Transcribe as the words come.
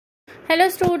Hello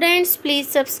students, please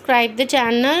subscribe the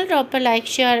channel, drop a like,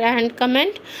 share and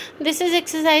comment. This is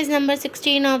exercise number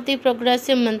 16 of the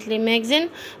Progressive Monthly Magazine,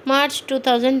 March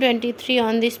 2023,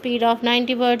 on the speed of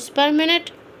 90 words per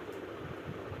minute.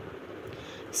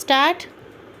 Start.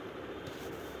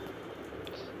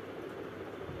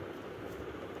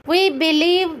 We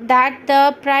believe that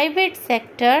the private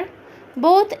sector,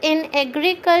 both in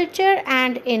agriculture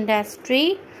and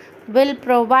industry, will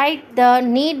provide the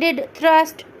needed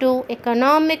thrust to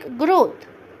economic growth.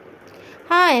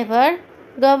 However,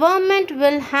 government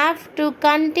will have to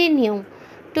continue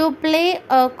to play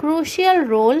a crucial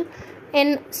role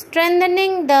in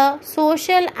strengthening the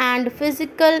social and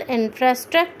physical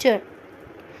infrastructure.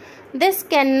 This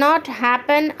cannot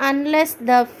happen unless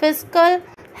the fiscal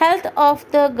health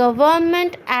of the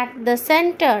government at the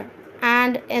center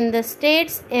and in the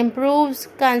states improves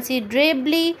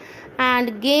considerably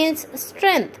and gains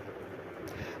strength.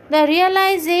 The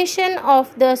realization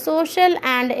of the social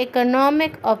and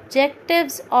economic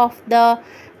objectives of the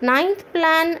 9th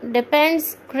plan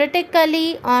depends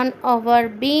critically on our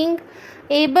being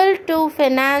able to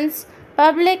finance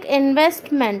public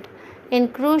investment in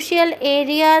crucial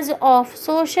areas of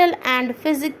social and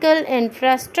physical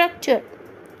infrastructure.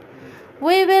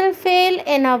 We will fail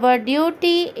in our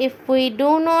duty if we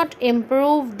do not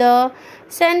improve the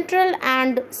central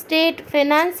and state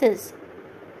finances.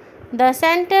 The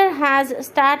center has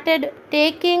started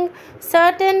taking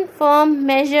certain firm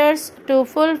measures to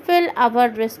fulfill our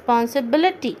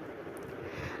responsibility.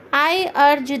 I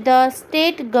urge the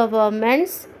state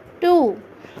governments too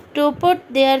to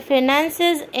put their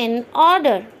finances in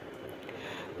order.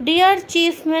 Dear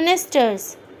Chief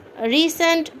Ministers,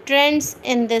 recent trends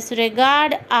in this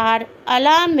regard are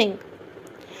alarming.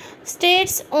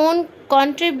 States' own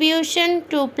contribution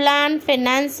to plan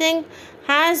financing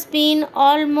has been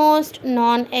almost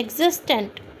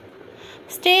non-existent.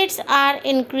 States are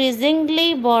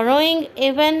increasingly borrowing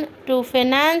even to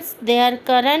finance their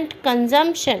current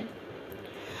consumption.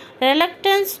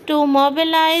 Reluctance to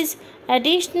mobilize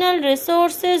additional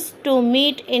resources to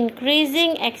meet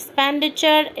increasing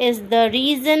expenditure is the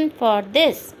reason for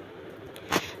this.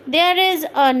 There is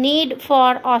a need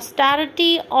for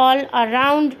austerity all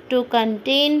around to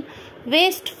contain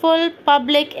wasteful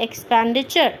public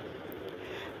expenditure.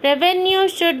 Revenue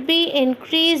should be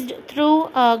increased through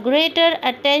a greater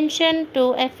attention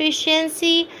to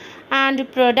efficiency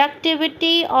and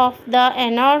productivity of the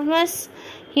enormous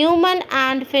human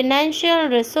and financial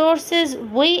resources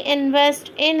we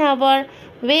invest in our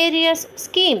various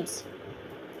schemes.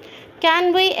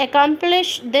 Can we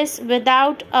accomplish this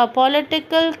without a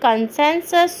political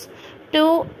consensus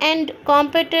to end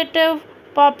competitive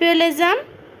populism?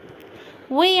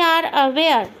 We are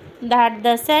aware that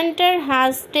the center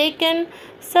has taken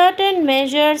certain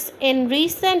measures in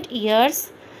recent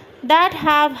years that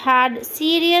have had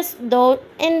serious, though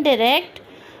indirect,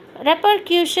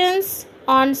 repercussions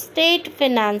on state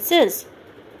finances.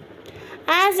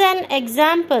 As an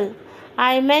example,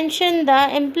 I mention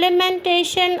the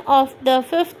implementation of the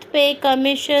 5th Pay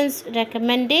Commission's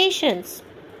recommendations.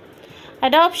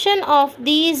 Adoption of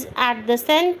these at the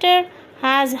center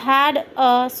has had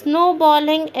a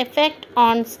snowballing effect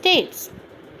on states.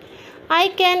 I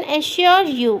can assure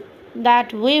you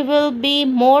that we will be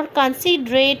more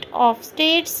considerate of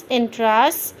states'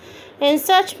 interests in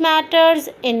such matters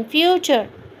in future.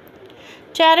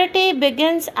 Charity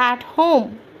begins at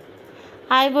home.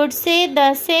 I would say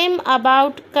the same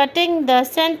about cutting the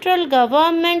central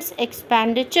government's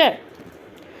expenditure.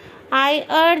 I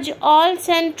urge all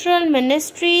central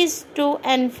ministries to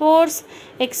enforce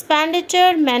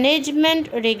expenditure management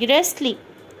rigorously.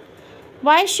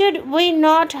 Why should we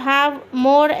not have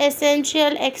more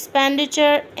essential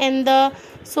expenditure in the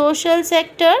social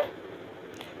sector?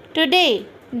 Today,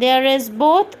 there is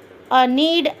both a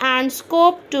need and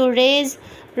scope to raise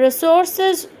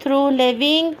resources through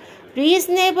levying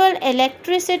reasonable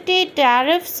electricity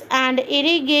tariffs and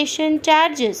irrigation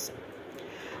charges.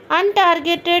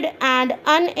 Untargeted and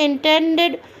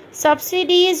unintended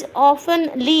subsidies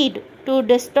often lead to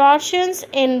distortions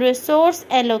in resource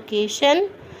allocation,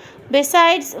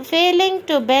 besides failing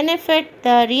to benefit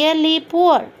the really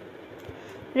poor.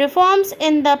 Reforms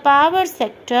in the power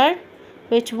sector,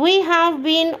 which we have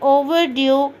been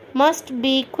overdue, must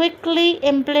be quickly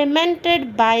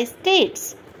implemented by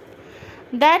states.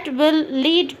 That will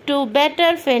lead to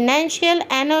better financial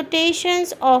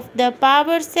annotations of the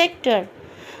power sector,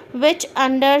 which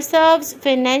underserves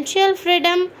financial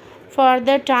freedom for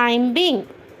the time being.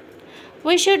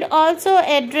 We should also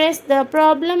address the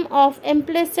problem of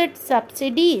implicit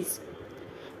subsidies.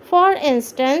 For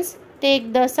instance,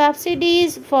 take the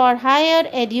subsidies for higher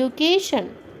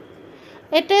education.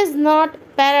 It is not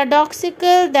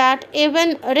paradoxical that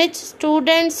even rich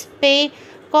students pay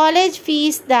college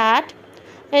fees that,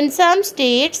 in some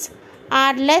states,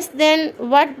 are less than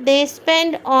what they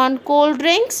spend on cold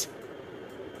drinks.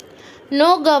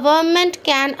 No government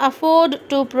can afford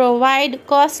to provide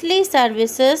costly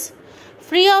services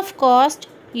free of cost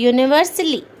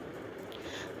universally.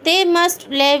 They must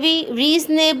levy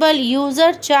reasonable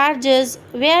user charges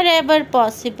wherever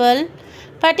possible,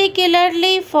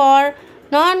 particularly for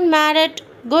non-merit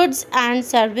goods and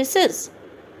services.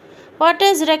 What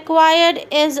is required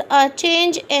is a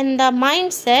change in the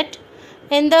mindset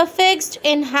in the fixed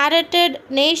inherited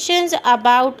nations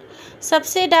about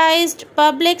subsidized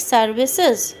public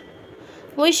services.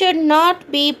 We should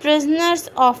not be prisoners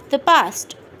of the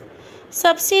past.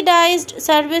 Subsidized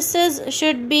services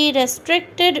should be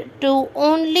restricted to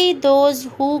only those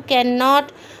who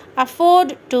cannot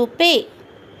afford to pay.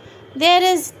 There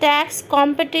is tax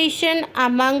competition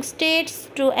among states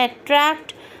to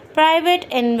attract private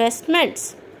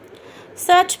investments.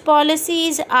 Such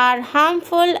policies are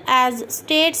harmful as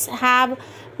states have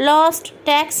lost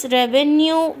tax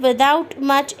revenue without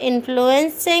much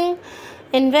influencing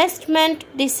investment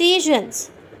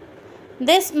decisions.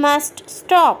 This must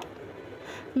stop.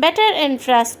 Better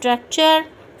infrastructure,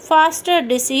 faster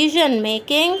decision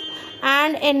making,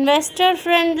 and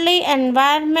investor-friendly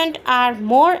environment are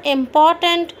more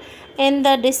important in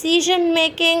the decision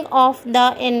making of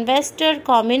the investor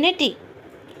community.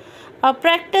 A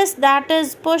practice that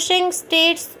is pushing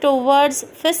states towards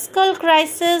fiscal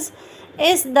crisis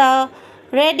is the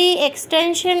ready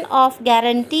extension of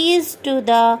guarantees to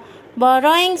the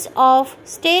borrowings of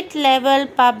state-level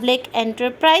public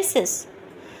enterprises.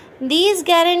 These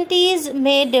guarantees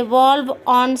may devolve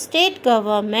on state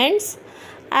governments,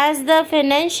 as the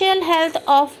financial health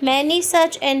of many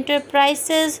such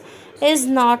enterprises is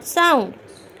not sound.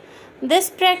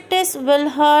 This practice will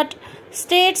hurt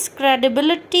states'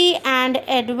 credibility and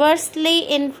adversely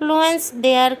influence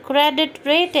their credit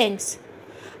ratings.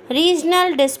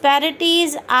 Regional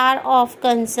disparities are of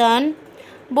concern,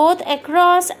 both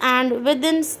across and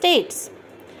within states.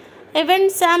 Even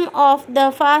some of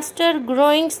the faster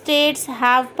growing states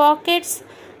have pockets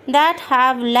that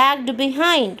have lagged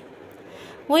behind.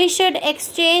 We should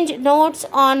exchange notes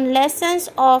on lessons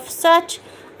of such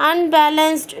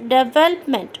unbalanced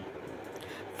development.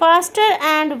 Faster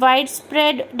and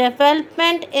widespread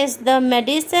development is the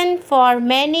medicine for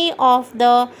many of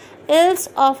the ills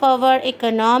of our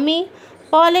economy,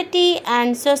 polity,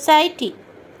 and society.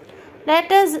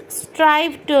 Let us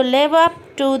strive to live up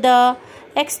to the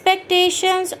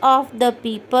expectations of the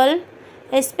people,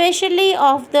 especially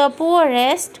of the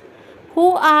poorest,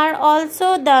 who are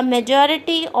also the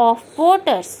majority of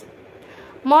voters.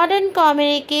 Modern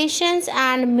communications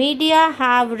and media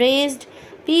have raised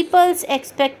people's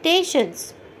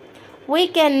expectations. We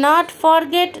cannot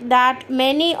forget that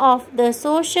many of the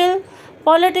social,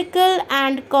 political,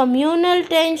 and communal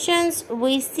tensions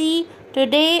we see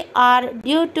today are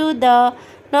due to the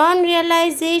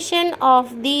non-realization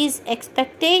of these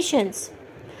expectations.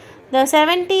 The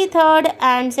 73rd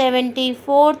and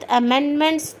 74th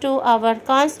Amendments to our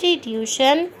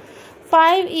Constitution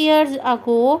 5 years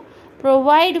ago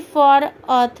provide for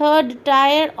a third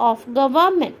tier of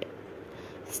government.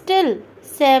 Still,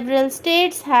 several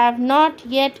states have not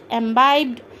yet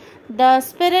imbibed the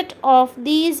spirit of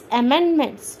these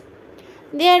amendments.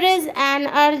 There is an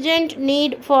urgent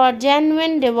need for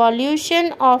genuine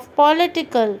devolution of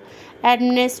political,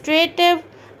 administrative,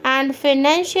 and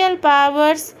financial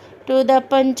powers to the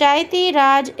Panchayati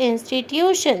Raj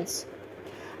institutions.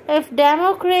 If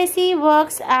democracy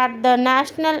works at the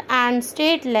national and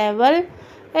state level,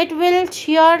 it will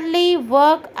surely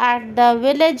work at the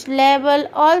village level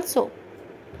also.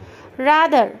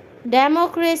 Rather,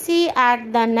 democracy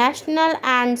at the national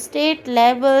and state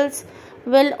levels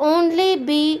will only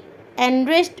be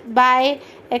enriched by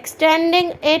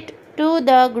extending it to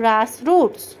the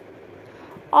grassroots.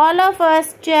 All of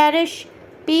us cherish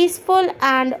peaceful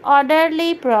and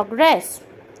orderly progress.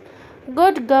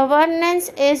 Good governance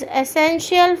is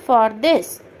essential for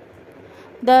this.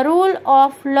 The rule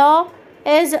of law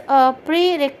is a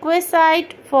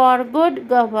prerequisite for good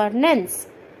governance.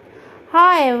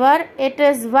 However, it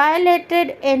is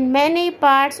violated in many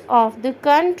parts of the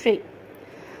country.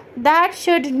 That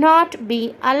should not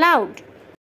be allowed.